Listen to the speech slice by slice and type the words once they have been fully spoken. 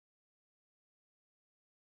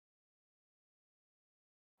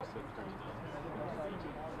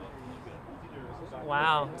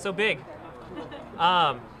Wow, so big.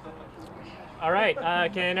 All right,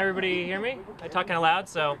 can everybody hear me? I talk kind of loud,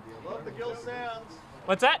 so. Love the gill sounds.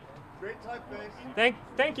 What's that? Great typeface.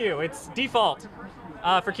 Thank you. It's default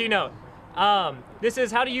for Keynote. This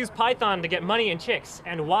is how to use Python to get money and chicks,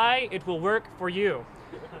 and why it will work for you.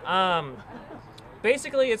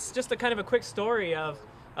 Basically, it's just a kind of a quick story of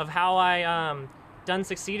how I done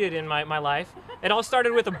succeeded in my life. It all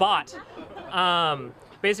started with a bot,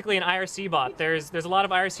 basically an IRC bot. There's a lot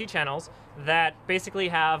of IRC channels that basically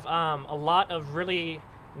have a lot of really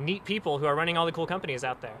neat people who are running all the cool companies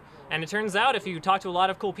out there. And it turns out if you talk to a lot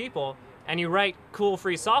of cool people and you write cool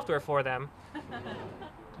free software for them,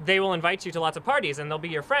 they will invite you to lots of parties and they'll be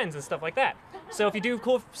your friends and stuff like that. So if you do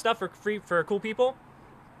cool stuff for free for cool people,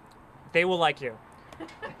 they will like you.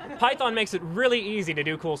 Python makes it really easy to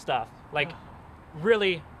do cool stuff. Like,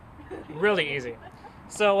 really, really easy.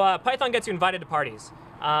 So Python gets you invited to parties.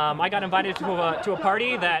 I got invited to a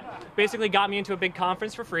party that basically got me into a big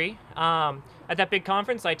conference for free. At that big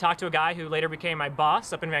conference, I talked to a guy who later became my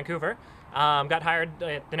boss up in Vancouver. Got hired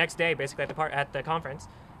the next day, basically, at the conference.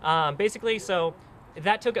 Basically, so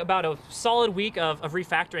that took about a solid week of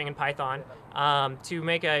refactoring in Python to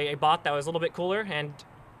make a bot that was a little bit cooler and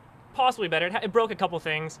possibly better. It broke a couple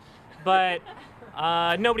things, but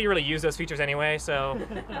nobody really used those features anyway, so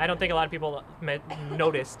I don't think a lot of people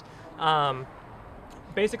noticed.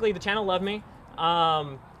 Basically, the channel loved me.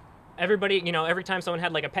 Everybody, every time someone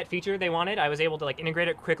had like a pet feature they wanted, I was able to like integrate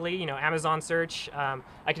it quickly. Amazon search. I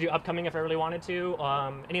could do upcoming if I really wanted to.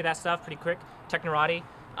 Any of that stuff, pretty quick. Technorati.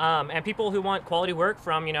 And people who want quality work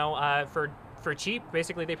from, for cheap,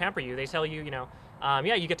 basically they pamper you. They tell you,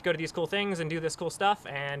 yeah, you get to go to these cool things and do this cool stuff,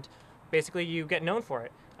 and basically you get known for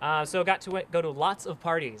it. So got to go to lots of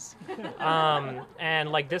parties,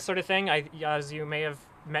 and like this sort of thing. As you may have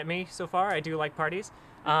met me so far, I do like parties.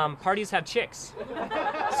 Parties have chicks,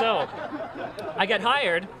 so I get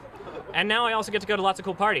hired, and now I also get to go to lots of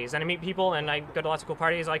cool parties, and I meet people, and I go to lots of cool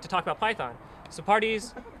parties. I like to talk about Python. So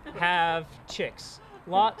parties have chicks,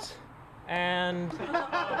 lots and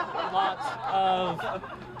lots of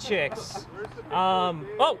chicks.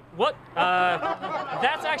 Oh, what?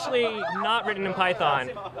 That's actually not written in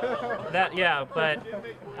Python.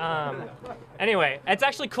 Anyway, it's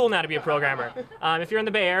actually cool now to be a programmer. If you're in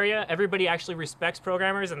the Bay Area, everybody actually respects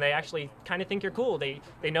programmers, and they actually kind of think you're cool. They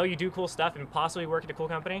know you do cool stuff and possibly work at a cool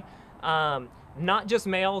company. Not just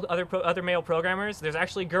other male programmers. There's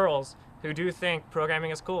actually girls who do think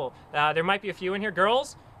programming is cool. There might be a few in here.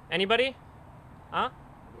 Girls? Anybody? Huh?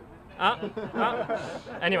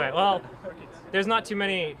 Anyway, well, there's not too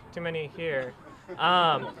many here.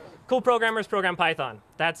 Cool programmers program Python.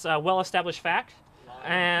 That's a well-established fact.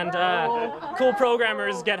 And cool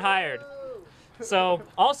programmers get hired. So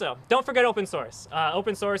also, don't forget open source.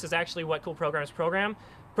 Open source is actually what cool programmers program.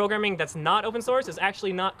 Programming that's not open source is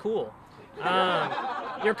actually not cool.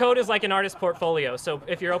 Your code is like an artist portfolio. So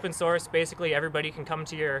if you're open source, basically everybody can come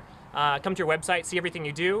to your website, see everything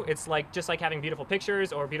you do. It's like just like having beautiful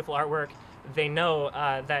pictures or beautiful artwork. They know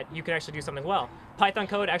that you can actually do something well. Python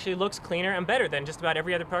code actually looks cleaner and better than just about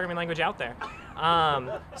every other programming language out there.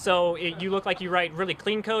 So you look like you write really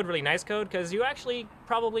clean code, really nice code, because you actually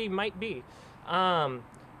probably might be.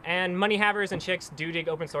 And money havers and chicks do dig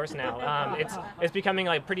open source now. It's becoming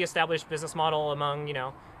like a pretty established business model among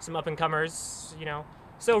some up and comers.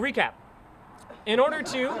 So recap: in order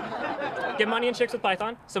to get money and chicks with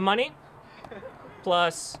Python, so money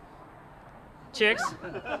plus chicks.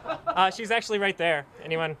 She's actually right there.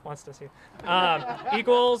 Anyone wants to see?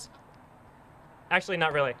 Equals. Actually,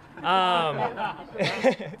 not really.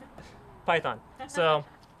 Python. So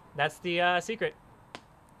that's the secret.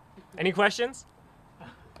 Any questions?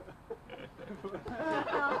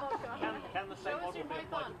 Can the same model be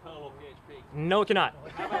applied to Perl or PHP? No, it cannot.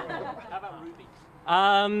 How about Ruby?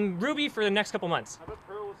 Ruby for the next couple months. How about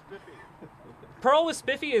Perl with Spiffy? Perl with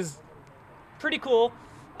Spiffy is pretty cool.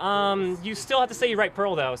 You still have to say you write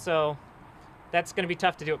Perl though, so that's going to be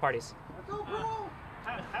tough to do at parties.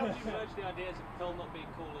 How do you merge the ideas of Perl not being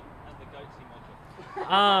cool and the Goatsy module?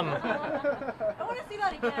 I want to see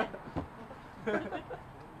that again.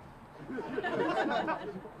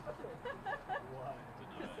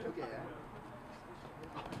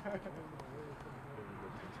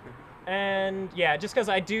 And yeah, just because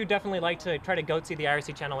I do definitely like to try to goatsy the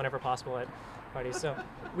IRC channel whenever possible at parties. So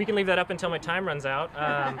we can leave that up until my time runs out.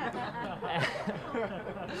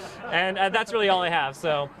 And that's really all I have.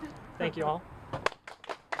 So thank you all.